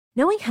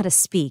Knowing how to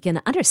speak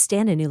and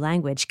understand a new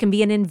language can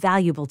be an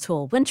invaluable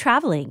tool when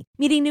traveling,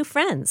 meeting new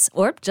friends,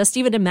 or just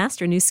even to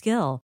master a new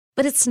skill.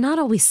 But it's not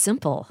always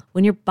simple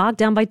when you're bogged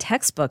down by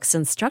textbooks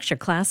and structured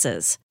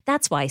classes.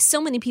 That's why so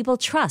many people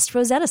trust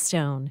Rosetta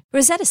Stone.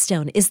 Rosetta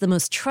Stone is the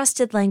most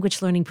trusted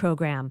language learning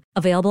program,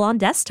 available on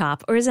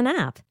desktop or as an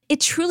app. It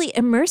truly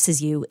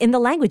immerses you in the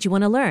language you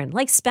want to learn,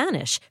 like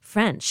Spanish,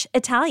 French,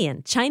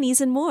 Italian,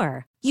 Chinese, and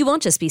more. You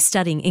won't just be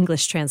studying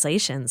English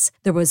translations.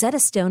 The Rosetta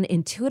Stone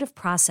intuitive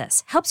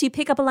process helps you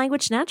pick up a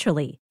language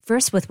naturally,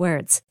 first with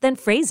words, then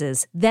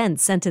phrases, then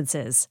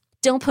sentences.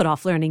 Don't put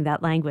off learning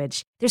that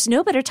language. There's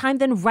no better time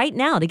than right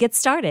now to get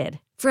started.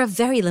 For a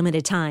very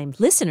limited time,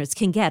 listeners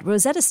can get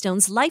Rosetta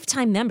Stone's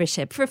lifetime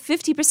membership for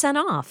 50%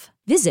 off.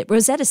 Visit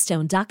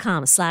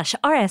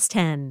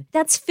rosettastone.com/rs10.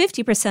 That's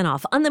 50%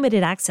 off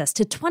unlimited access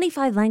to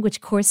 25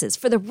 language courses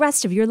for the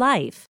rest of your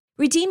life.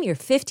 Redeem your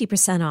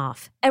 50%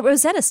 off at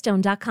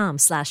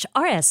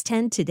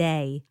rosettastone.com/rs10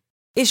 today.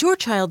 Is your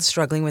child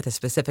struggling with a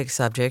specific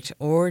subject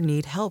or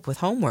need help with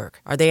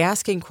homework? Are they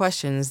asking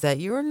questions that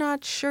you're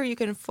not sure you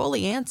can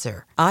fully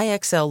answer?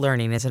 IXL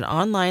Learning is an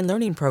online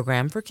learning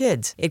program for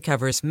kids. It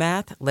covers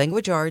math,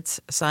 language arts,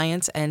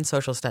 science, and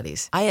social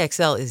studies.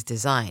 IXL is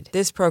designed.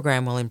 This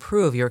program will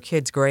improve your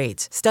kids'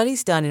 grades.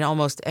 Studies done in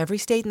almost every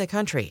state in the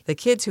country. The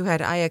kids who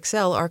had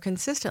IXL are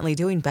consistently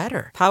doing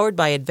better. Powered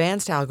by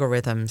advanced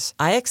algorithms,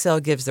 IXL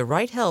gives the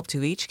right help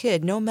to each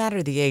kid no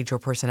matter the age or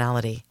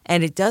personality.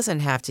 And it doesn't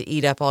have to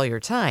eat up all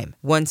your time.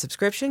 One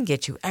subscription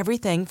gets you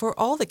everything for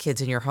all the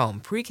kids in your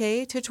home,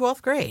 pre-K to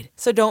 12th grade.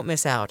 So don't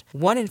miss out.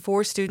 1 in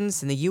 4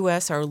 students in the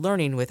U.S. are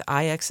learning with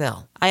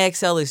IXL.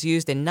 IXL is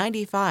used in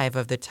 95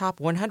 of the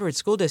top 100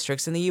 school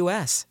districts in the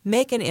U.S.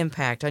 Make an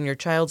impact on your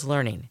child's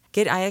learning.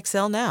 Get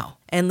IXL now.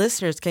 And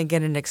listeners can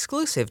get an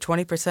exclusive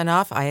 20%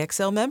 off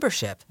IXL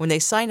membership when they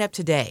sign up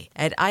today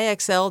at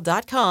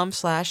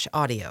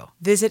IXL.com/audio.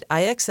 Visit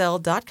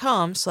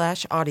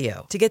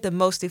IXL.com/audio to get the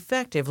most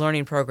effective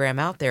learning program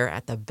out there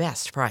at the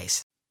best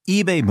price.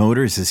 eBay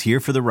Motors is here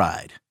for the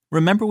ride.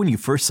 Remember when you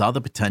first saw the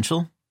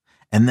potential?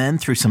 And then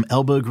through some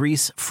elbow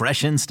grease,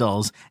 fresh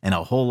installs, and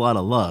a whole lot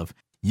of love,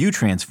 you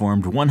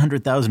transformed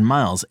 100,000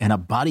 miles and a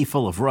body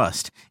full of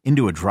rust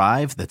into a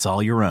drive that's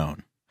all your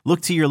own.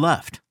 Look to your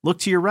left. Look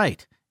to your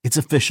right. It's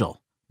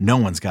official. No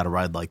one's got a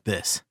ride like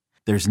this.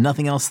 There's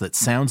nothing else that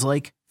sounds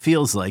like,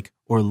 feels like,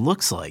 or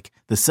looks like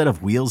the set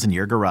of wheels in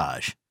your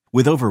garage.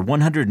 With over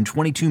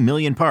 122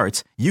 million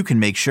parts, you can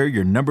make sure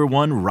your number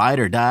one ride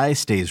or die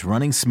stays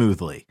running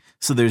smoothly.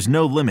 So there's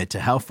no limit to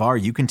how far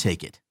you can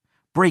take it.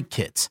 Brake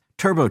kits,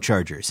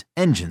 turbochargers,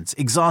 engines,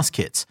 exhaust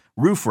kits,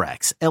 roof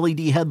racks,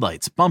 LED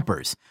headlights,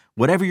 bumpers.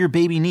 Whatever your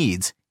baby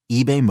needs,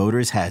 eBay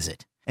Motors has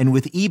it. And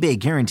with eBay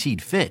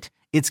Guaranteed Fit,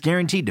 it's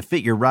guaranteed to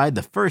fit your ride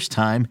the first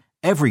time,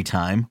 every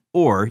time,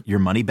 or your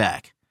money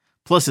back.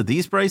 Plus, at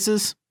these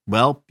prices,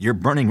 well, you're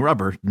burning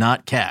rubber,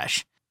 not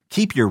cash.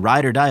 Keep your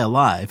ride or die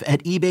alive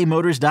at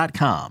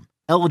ebaymotors.com.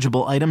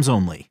 Eligible items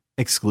only.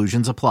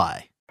 Exclusions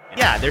apply.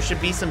 Yeah, there should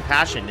be some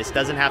passion. This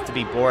doesn't have to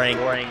be boring.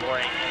 You couldn't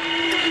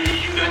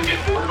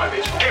get bored by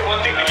baseball. Hey,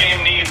 one thing the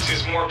game needs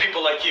is more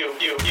people like you.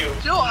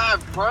 Still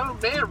have grown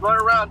men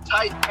run around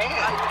tight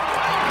pants.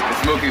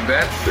 It's Mookie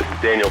Betts. This is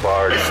Daniel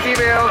Bard. Steve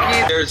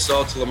Aoki. Jared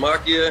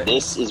Saltalamacchia.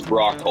 This is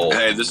Brock Holt.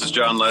 Hey, this is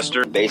John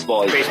Lester.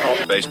 Baseball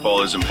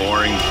isn't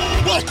boring.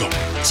 Welcome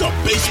to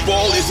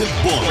Baseball Isn't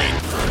Boring.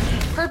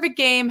 Perfect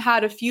Game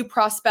had a few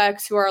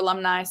prospects who are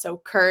alumni, so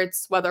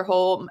Kurtz,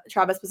 Weatherholt,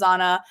 Travis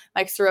Bazzana,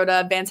 Mike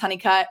Sirota, Vance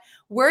Honeycutt.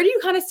 Where do you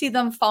kind of see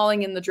them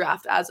falling in the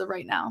draft as of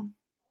right now?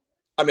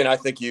 I mean, I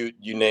think you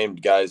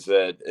named guys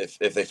that if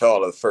they fell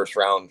out of the first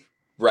round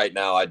right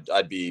now,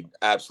 I'd be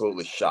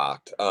absolutely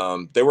shocked.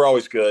 They were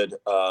always good.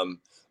 A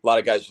lot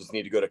of guys just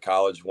need to go to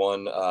college.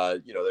 One,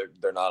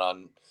 they're not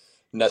on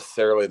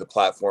necessarily the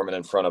platform and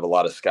in front of a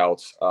lot of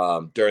scouts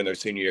during their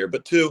senior year.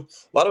 But two,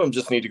 a lot of them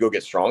just need to go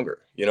get stronger.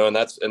 And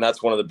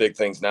that's one of the big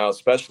things now,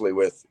 especially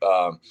with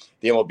the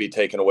MLB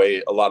taking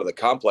away a lot of the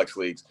complex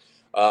leagues.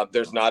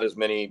 There's not as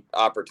many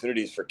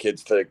opportunities for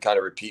kids to kind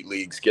of repeat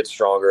leagues, get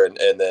stronger,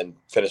 and then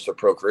finish their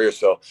pro career.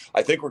 So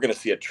I think we're going to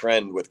see a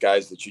trend with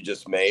guys that you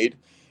just named,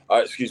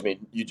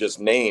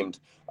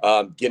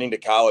 getting to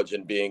college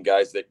and being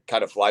guys that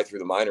kind of fly through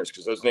the minors,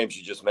 because those names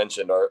you just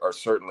mentioned are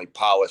certainly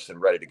polished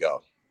and ready to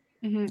go.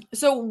 Mm-hmm.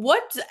 So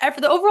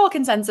for the overall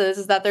consensus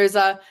is that there's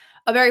a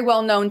very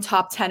well-known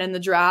top 10 in the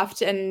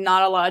draft and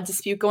not a lot of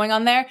dispute going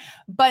on there,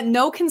 but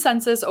no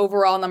consensus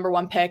overall number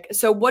one pick.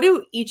 So what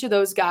do each of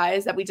those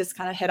guys that we just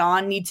kind of hit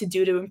on need to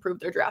do to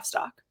improve their draft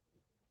stock?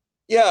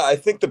 Yeah, I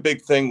think the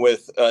big thing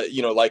with,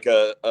 like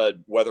a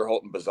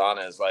Weatherholt and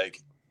Bazzana is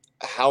like,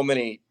 how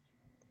many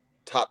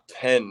top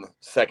 10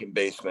 second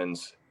basemen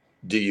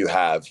do you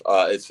have?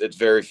 It's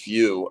very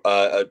few,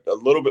 a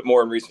little bit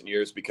more in recent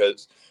years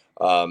because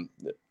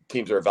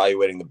teams are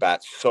evaluating the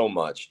bat so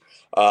much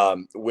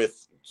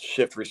with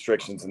shift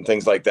restrictions and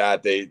things like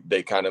that.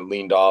 They kind of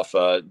leaned off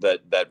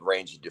that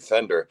rangy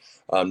defender.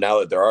 Now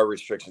that there are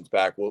restrictions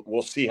back,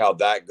 we'll see how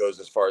that goes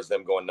as far as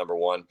them going number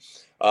one.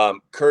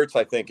 Kurtz,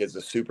 I think, is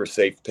a super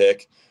safe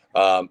pick.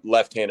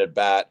 Left-handed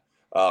bat.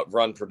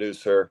 run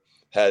producer,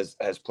 has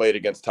played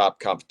against top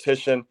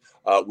competition.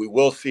 We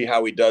will see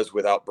how he does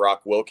without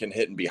Brock Wilken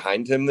hitting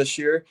behind him this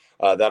year.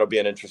 That'll be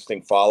an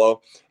interesting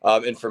follow.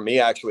 And for me,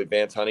 actually,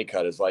 Vance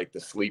Honeycutt is like the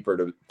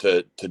sleeper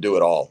to do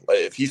it all.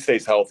 If he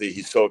stays healthy,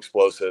 he's so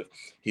explosive.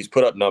 He's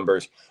put up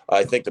numbers.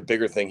 I think the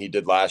bigger thing he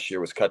did last year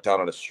was cut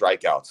down on his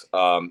strikeouts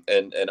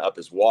and up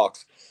his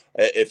walks.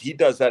 If he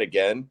does that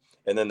again,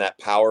 and then that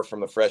power from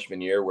the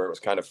freshman year where it was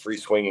kind of free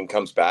swinging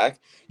comes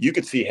back, you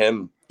could see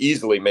him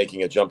easily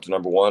making a jump to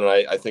number one. And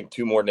I think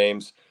two more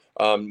names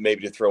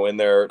maybe to throw in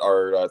there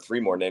are three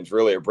more names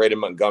really are Braden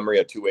Montgomery,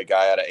 a two-way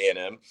guy out of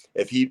A&M.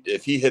 If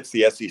he hits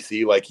the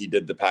SEC like he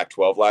did the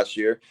Pac-12 last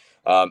year,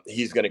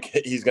 he's gonna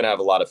have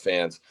a lot of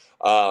fans.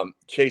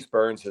 Chase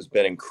Burns has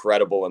been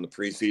incredible in the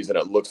preseason.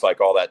 It looks like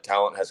all that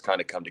talent has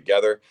kind of come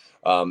together.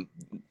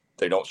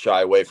 They don't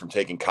shy away from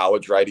taking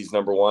college righties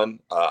number one,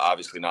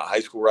 obviously not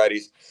high school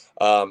righties.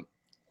 The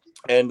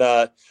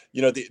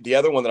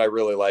other one that I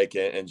really like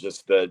and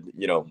just the,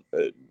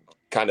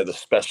 kind of the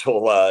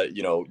special,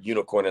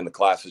 unicorn in the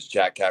class is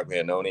Jack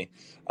Caglianone.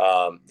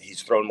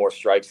 He's thrown more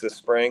strikes this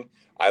spring.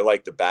 I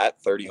like the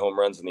bat, 30 home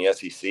runs in the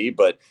SEC,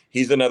 but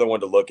he's another one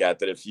to look at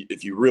that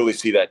if you really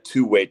see that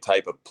two-way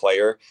type of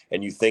player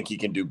and you think he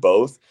can do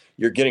both,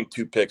 you're getting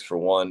 2 picks for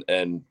one,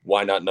 and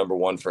why not number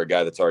one for a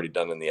guy that's already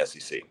done in the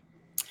SEC?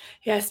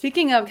 Yeah,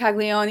 speaking of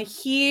Caglianone,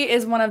 he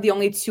is one of the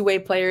only two-way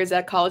players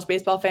that college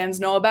baseball fans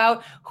know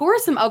about. Who are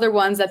some other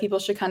ones that people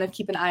should kind of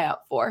keep an eye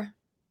out for?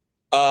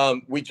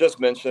 We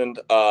just mentioned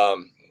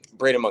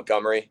Braden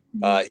Montgomery.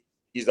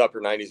 He's upper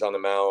 90s on the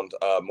mound,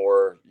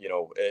 more,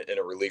 in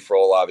a relief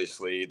role,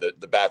 obviously.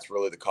 The bat's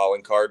really the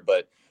calling card,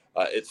 but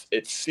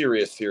it's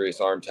serious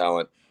arm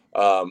talent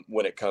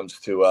when it comes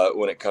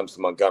to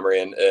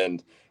Montgomery.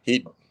 And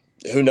he,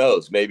 who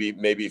knows, maybe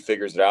he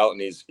figures it out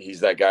and he's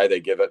that guy they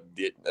give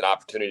an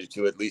opportunity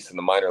to, at least in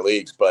the minor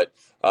leagues. But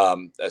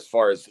as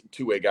far as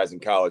two-way guys in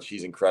college,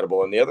 he's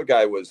incredible. And the other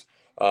guy was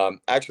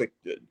actually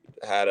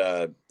had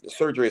a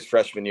surgery his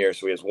freshman year,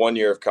 so he has 1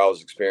 year of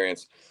college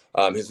experience.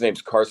 His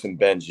name's Carson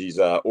Benj. He's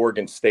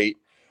Oklahoma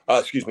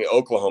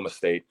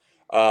State.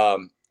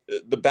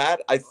 The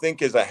bat, I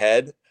think, is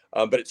ahead,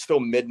 but it's still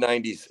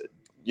mid-90s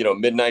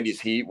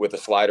heat with a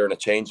slider and a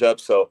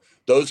changeup. So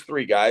those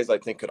three guys, I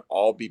think, could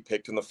all be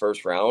picked in the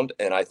first round.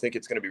 And I think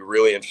it's going to be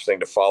really interesting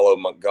to follow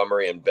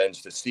Montgomery and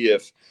Benj to see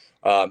if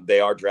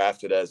they are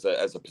drafted as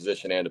a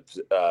position and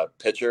a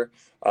pitcher.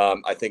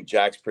 I think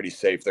Jack's pretty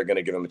safe. They're going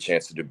to give him a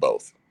chance to do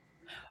both.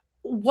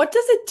 What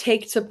does it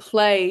take to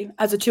play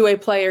as a two-way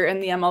player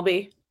in the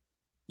MLB?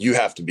 You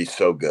have to be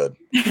so good.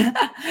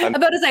 I'm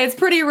about to say it's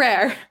pretty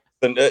rare.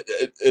 And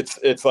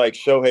it's like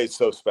Shohei's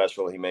so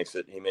special. He makes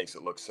it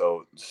look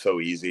so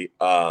easy.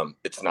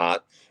 It's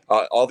not.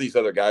 All these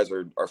other guys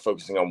are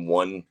focusing on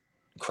one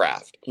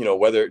craft.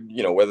 Whether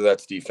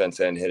that's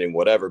defense and hitting,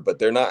 whatever. But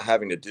they're not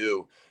having to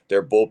do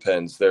their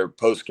bullpens, their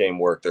post game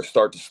work, their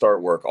start to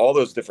start work, all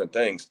those different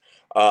things.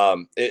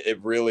 It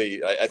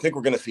really, I think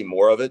we're going to see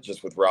more of it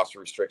just with roster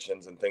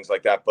restrictions and things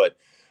like that. But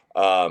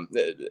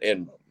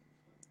and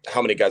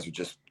how many guys are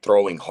just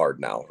throwing hard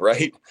now,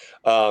 right?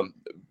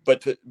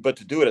 But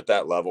to do it at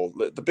that level,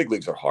 the big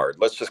leagues are hard.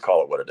 Let's just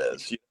call it what it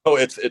is.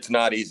 It's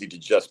not easy to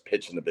just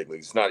pitch in the big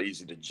leagues. It's not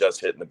easy to just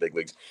hit in the big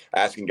leagues.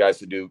 Asking guys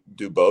to do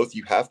both,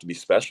 you have to be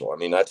special. I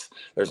mean,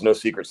 there's no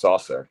secret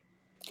sauce there.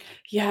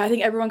 Yeah, I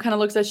think everyone kind of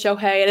looks at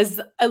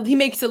Shohei. He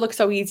makes it look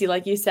so easy,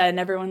 like you said,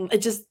 and everyone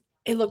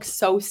it looks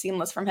so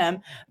seamless from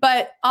him.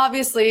 But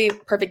obviously,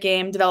 perfect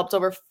game, developed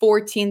over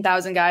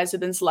 14,000 guys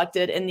who've been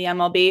selected in the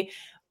MLB.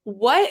 Do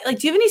you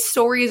have any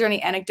stories or any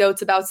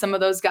anecdotes about some of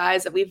those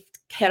guys that we've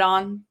hit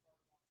on?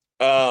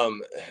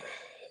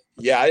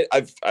 Yeah,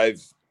 I've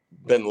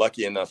been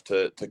lucky enough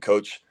to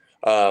coach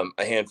a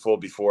handful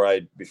before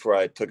I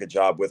took a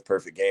job with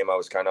Perfect Game. I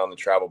was kind of on the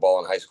travel ball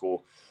in high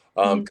school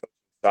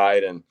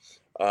side, and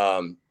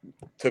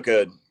took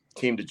a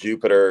team to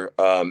Jupiter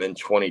in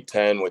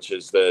 2010, which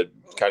is the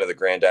kind of the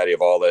granddaddy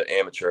of all the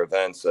amateur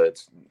events.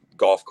 It's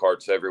golf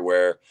carts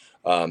everywhere.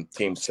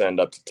 Teams send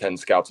up to 10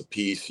 scouts a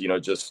piece,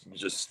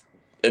 just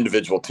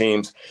individual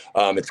teams.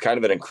 It's kind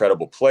of an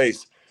incredible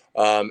place.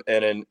 And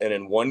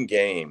in one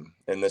game,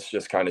 and this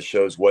just kind of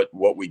shows what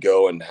we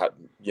go and how,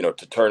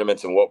 to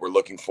tournaments and what we're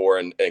looking for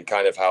and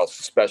kind of how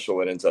special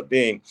it ends up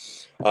being.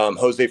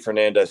 Jose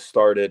Fernandez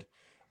started.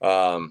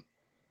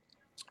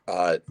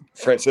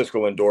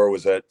 Francisco Lindor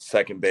was at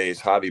second base.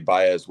 Javi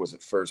Baez was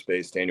at first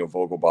base. Daniel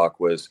Vogelbach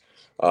was,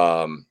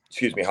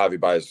 Javi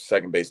Baez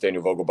second base.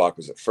 Daniel Vogelbach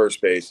was at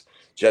first base.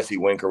 Jesse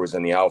Winker was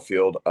in the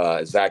outfield.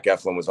 Zach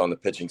Eflin was on the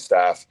pitching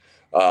staff.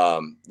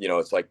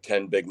 It's like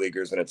 10 big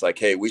leaguers, and it's like,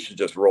 hey, we should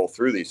just roll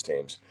through these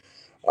teams.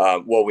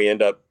 We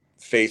end up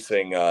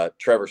facing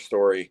Trevor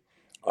Story,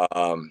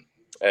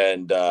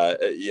 it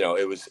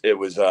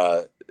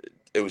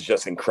was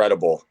just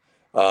incredible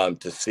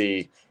to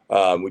see.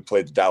 We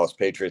played the Dallas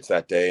Patriots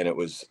that day, and it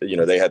was,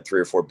 they had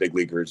 3 or 4 big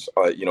leaguers,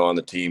 on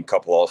the team,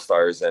 couple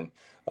all-stars, and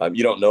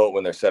you don't know it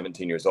when they're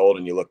 17 years old,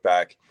 and you look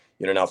back,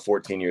 now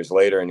 14 years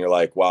later, and you're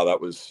like, wow,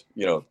 that was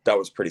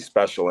pretty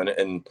special.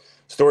 And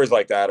stories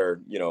like that are,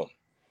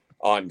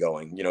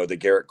 ongoing, the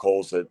Garrett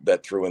Coles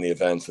that threw in the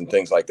events and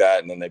things like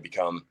that. And then they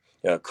become,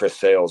 Chris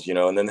Sales,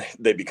 and then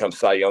they become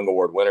Cy Young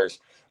Award winners.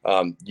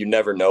 You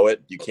never know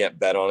it. You can't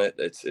bet on it.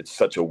 It's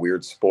such a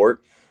weird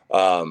sport.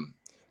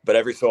 But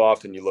every so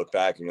often you look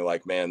back and you're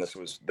like, man, this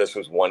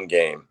was one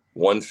game,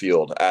 one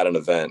field at an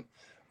event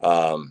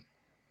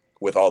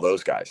with all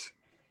those guys,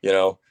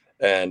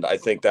 and I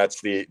think that's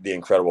the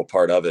incredible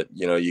part of it.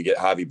 You get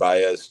Javi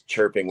Baez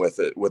chirping with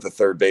a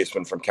third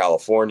baseman from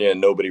California,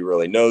 and nobody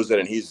really knows it.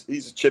 And he's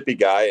a chippy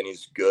guy and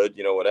he's good,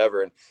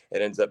 whatever. And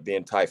it ends up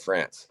being Ty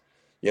France,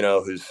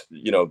 who's,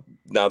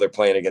 now they're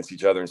playing against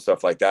each other and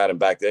stuff like that. And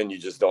back then you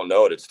just don't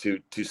know it. It's two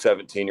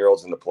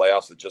 17-year-olds in the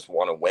playoffs that just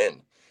want to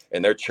win.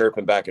 And they're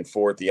chirping back and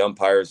forth. The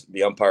umpires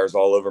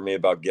all over me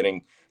about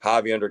getting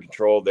Javi under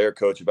control, their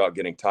coach about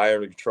getting Ty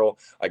under control.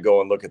 I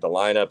go and look at the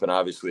lineup, and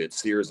obviously it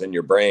sears in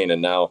your brain.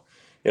 And now,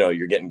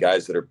 you're getting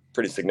guys that are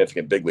pretty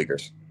significant big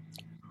leaguers.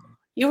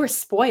 You were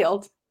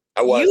spoiled.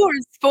 I was. You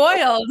were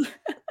spoiled.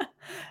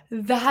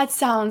 That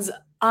sounds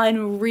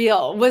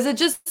unreal. Was it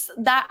just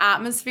that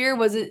atmosphere?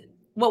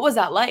 What was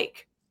that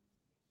like?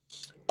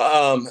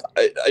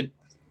 I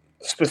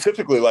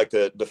specifically like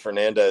the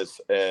Fernandez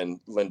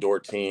and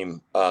Lindor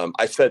team.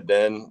 I said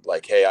then,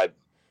 like, hey, I'm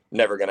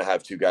never going to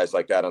have two guys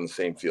like that on the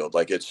same field.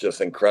 Like, it's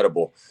just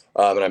incredible.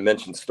 And I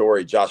mentioned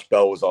Story. Josh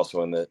Bell was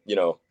also in the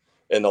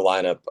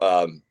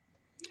lineup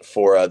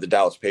for the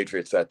Dallas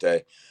Patriots that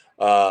day.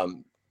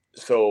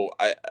 So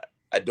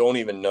I don't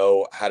even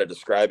know how to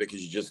describe it,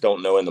 because you just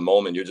don't know in the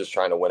moment. You're just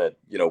trying to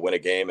win a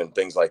game and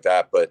things like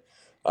that. But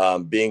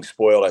being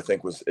spoiled, I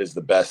think is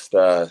the best,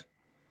 the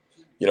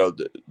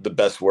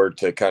best word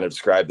to kind of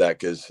describe that,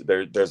 because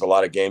there's a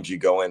lot of games you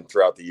go in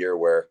throughout the year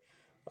where,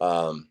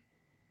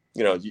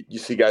 you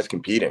see guys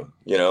competing,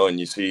 and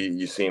you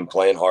see them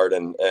playing hard,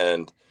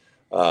 and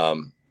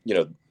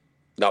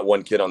not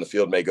one kid on the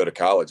field may go to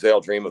college. They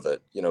all dream of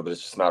it, but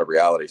it's just not a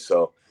reality.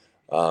 So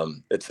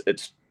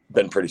it's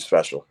been pretty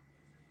special.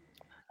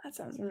 That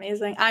sounds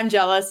amazing. I'm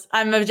jealous.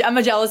 I'm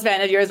a jealous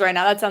fan of yours right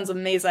now. That sounds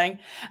amazing.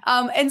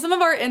 In some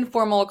of our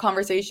informal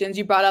conversations,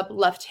 you brought up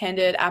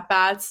left-handed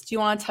at-bats. Do you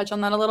want to touch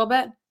on that a little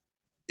bit?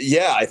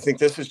 Yeah, I think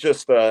this is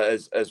just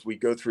as we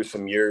go through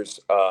some years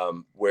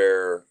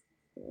where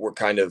we're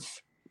kind of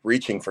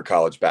reaching for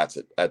college bats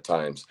at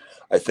times.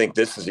 I think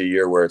this is a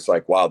year where it's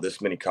like, wow,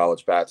 this many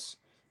college bats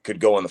could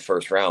go in the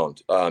first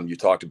round. You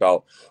talked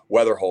about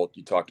Weatherholt.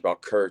 You talked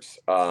about Kurtz.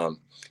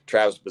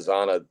 Travis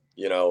Bazzana,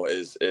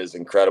 is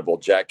incredible.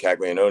 Jack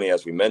Caglianone,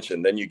 as we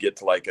mentioned. Then you get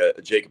to like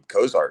a Jacob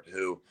Cozart,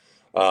 who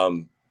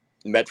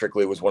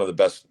metrically was one of the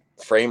best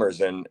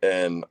framers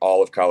in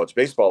all of college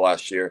baseball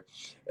last year,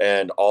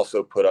 and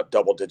also put up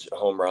double-digit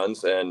home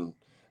runs. And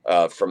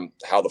from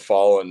how the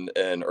fall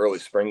and early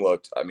spring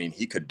looked, I mean,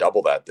 he could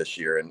double that this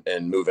year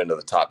and move into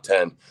the top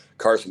 10.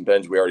 Carson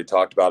Benj, we already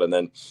talked about. And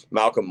then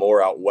Malcolm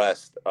Moore out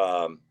west,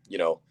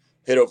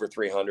 hit over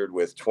 300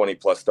 with 20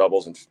 plus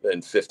doubles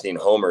and 15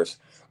 homers.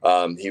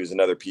 He was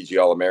another PG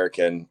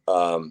All-American,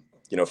 from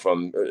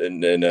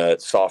in a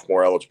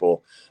sophomore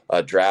eligible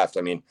draft.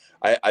 I mean,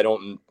 I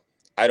don't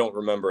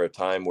remember a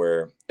time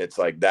where it's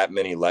like that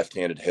many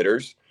left-handed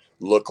hitters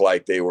look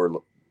like they were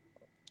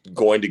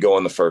going to go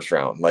in the first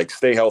round. Like,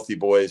 stay healthy,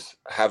 boys,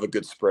 have a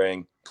good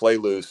spring, play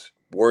loose,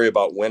 worry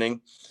about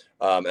winning.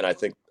 And I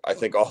think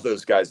all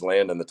those guys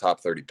land in the top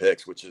 30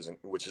 picks, which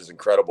is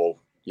incredible,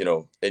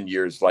 in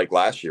years like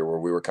last year where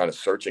we were kind of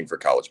searching for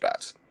college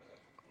bats.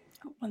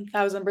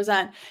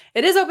 1000%.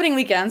 It is opening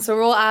weekend, so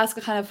we'll ask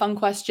a kind of fun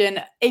question.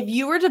 If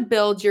you were to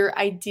build your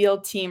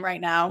ideal team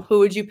right now, who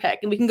would you pick?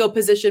 And we can go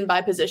position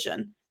by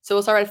position. So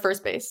we'll start at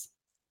first base.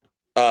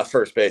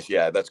 First base,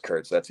 yeah, that's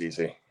Kurtz. That's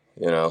easy,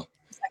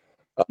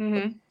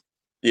 Mm-hmm.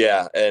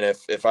 Yeah, and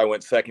if I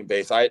went second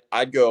base,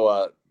 I'd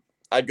go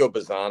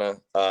Bazzana.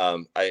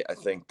 I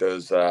think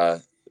those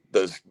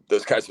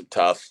guys are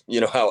tough,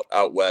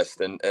 out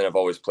west, and have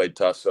always played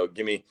tough. So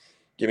give me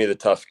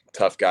the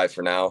tough guy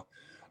for now.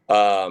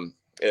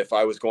 If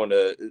I was going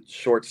to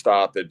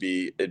shortstop, it'd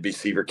be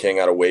Seaver King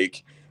out of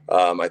Wake.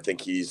 I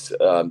think he's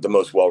the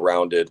most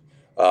well-rounded.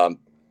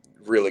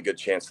 Really good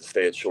chance to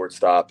stay at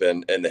shortstop,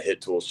 and the hit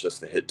tool is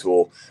just the hit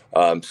tool.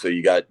 So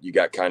you got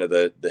kind of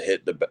the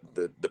hit,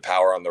 the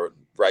power on the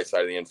right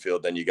side of the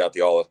infield. Then you got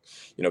the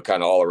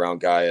kind of all around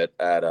guy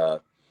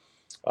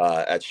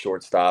at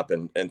shortstop,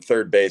 and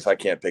third base. I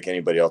can't pick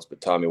anybody else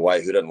but Tommy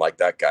White. Who doesn't like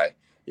that guy?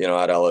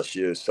 At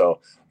LSU. So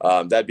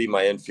that'd be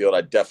my infield.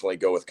 I'd definitely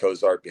go with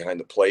Cozart behind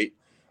the plate.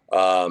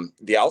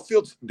 The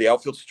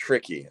outfield's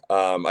tricky.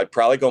 I'd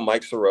probably go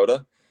Mike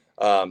Sirota,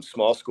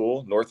 small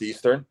school,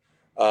 Northeastern.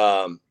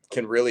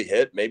 Can really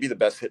hit, maybe the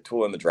best hit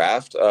tool in the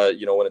draft,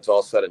 when it's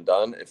all said and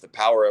done. If the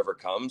power ever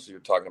comes,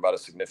 you're talking about a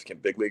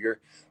significant big leaguer.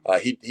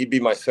 He'd be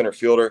my center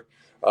fielder.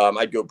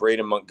 I'd go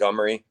Braden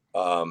Montgomery.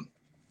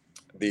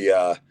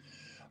 The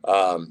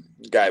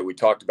guy we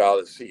talked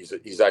about,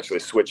 he's actually a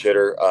switch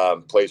hitter,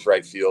 plays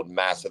right field,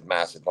 massive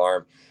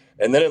arm.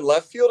 And then in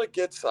left field, it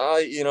gets,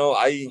 I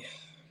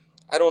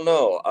don't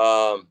know.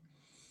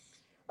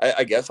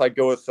 I guess I'd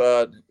go with,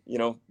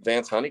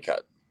 Vance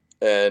Honeycutt.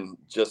 and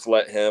just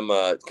let him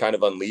kind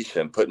of unleash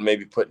him,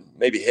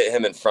 maybe hit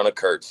him in front of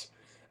Kurtz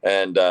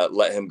and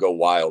let him go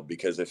wild,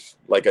 because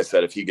like I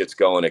said, if he gets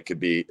going, it could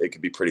be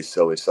pretty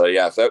silly. So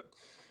yeah, if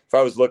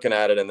I was looking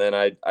at it, and then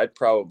I'd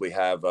probably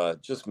have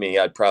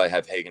I'd probably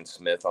have Hagen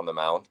Smith on the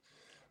mound.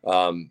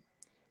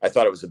 I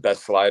thought it was the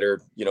best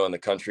slider, in the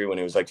country when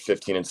he was like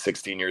 15 and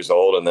 16 years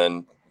old. And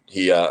then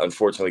he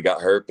unfortunately got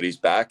hurt, but he's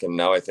back. And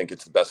now I think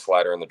it's the best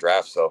slider in the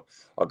draft. So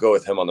I'll go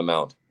with him on the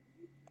mound.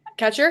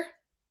 Catcher?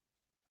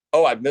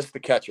 Oh, I missed the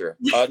catcher.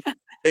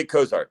 Jake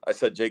Cozart. I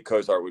said Jake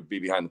Cozart would be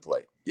behind the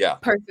plate. Yeah.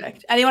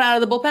 Perfect. Anyone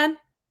out of the bullpen?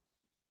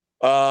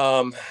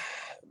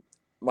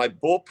 My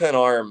bullpen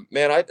arm,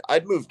 man,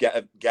 I'd move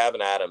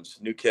Gavin Adams,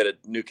 new kid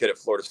at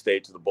Florida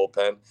State, to the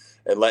bullpen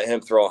and let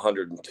him throw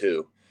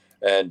 102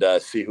 and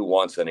see who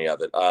wants any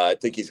of it. I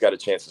think he's got a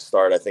chance to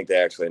start. I think they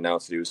actually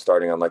announced that he was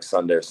starting on like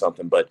Sunday or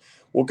something, but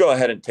we'll go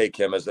ahead and take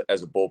him as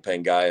a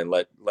bullpen guy and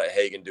let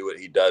Hagen do what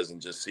he does and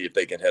just see if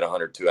they can hit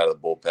 102 out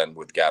of the bullpen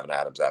with Gavin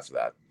Adams after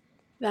that.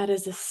 That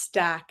is a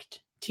stacked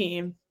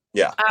team.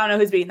 Yeah. I don't know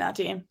who's beating that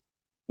team.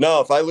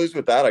 No, if I lose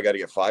with that, I got to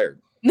get fired.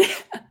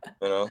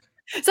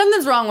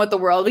 Something's wrong with the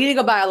world. We need to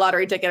go buy a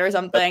lottery ticket or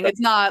something. It's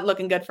not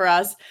looking good for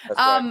us.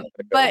 Right.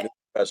 But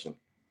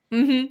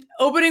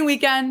opening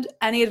weekend,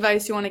 any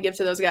advice you want to give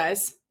to those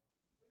guys?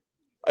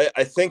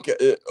 I think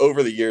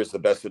over the years, the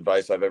best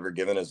advice I've ever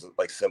given is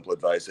like simple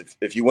advice.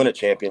 If you win a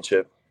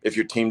championship, if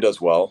your team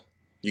does well,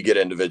 you get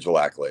individual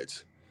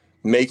accolades.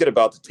 Make it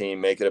about the team.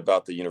 Make it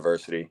about the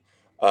university.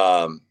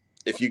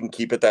 If you can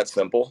keep it that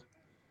simple,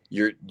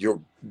 you're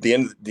the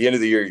end of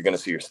the year, you're going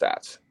to see your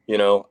stats.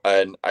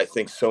 And I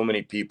think so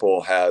many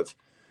people have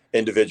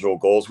individual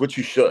goals, which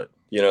you should.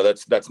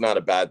 That's not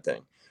a bad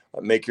thing.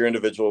 Make your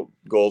individual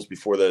goals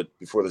before the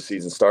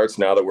season starts.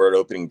 Now that we're at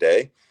opening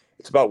day,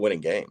 it's about winning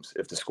games.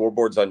 If the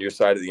scoreboard's on your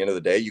side at the end of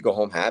the day, you go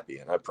home happy.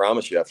 And I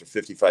promise you, after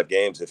 55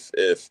 games,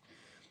 if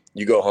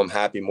you go home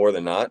happy more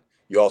than not,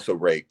 you also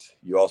raked.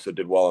 You also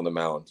did well on the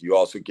mound. You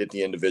also get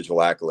the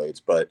individual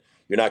accolades, but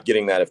you're not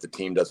getting that if the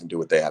team doesn't do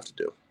what they have to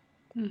do.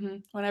 Mm-hmm.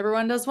 When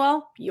everyone does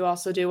well, you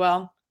also do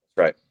well.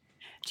 Right.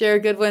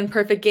 Jered Goodwin,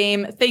 perfect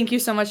game. Thank you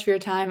so much for your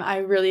time. I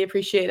really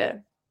appreciate it.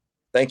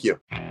 Thank you.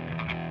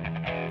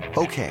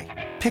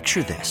 Okay,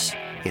 picture this.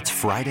 It's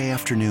Friday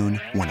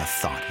afternoon when a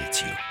thought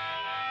hits you.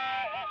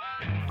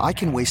 I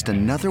can waste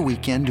another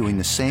weekend doing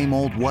the same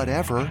old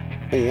whatever,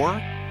 or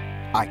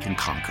I can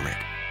conquer it.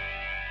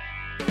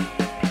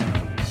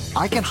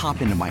 I can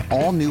hop into my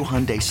all-new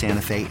Hyundai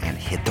Santa Fe and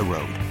hit the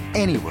road.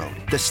 Any road.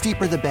 The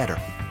steeper, the better.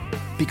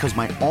 Because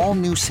my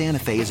all-new Santa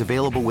Fe is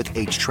available with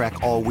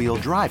H-Track all-wheel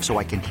drive, so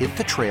I can hit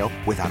the trail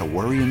without a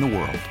worry in the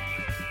world.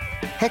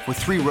 Heck, with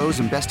 3 rows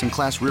and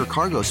best-in-class rear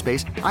cargo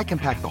space, I can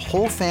pack the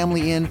whole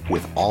family in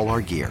with all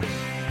our gear.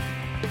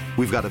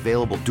 We've got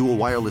available dual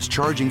wireless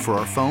charging for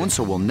our phones,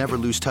 so we'll never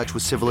lose touch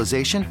with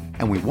civilization,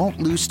 and we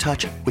won't lose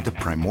touch with the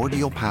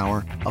primordial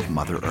power of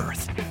Mother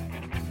Earth.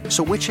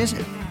 So which is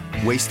it?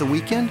 Waste the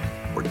weekend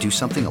or do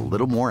something a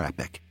little more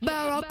epic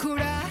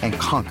and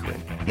conquer it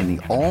in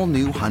the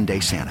all-new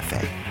Hyundai Santa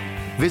Fe?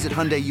 Visit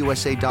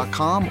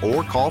HyundaiUSA.com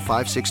or call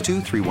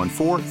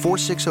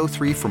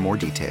 562-314-4603 for more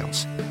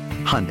details.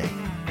 Hyundai,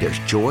 there's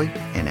joy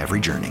in every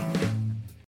journey.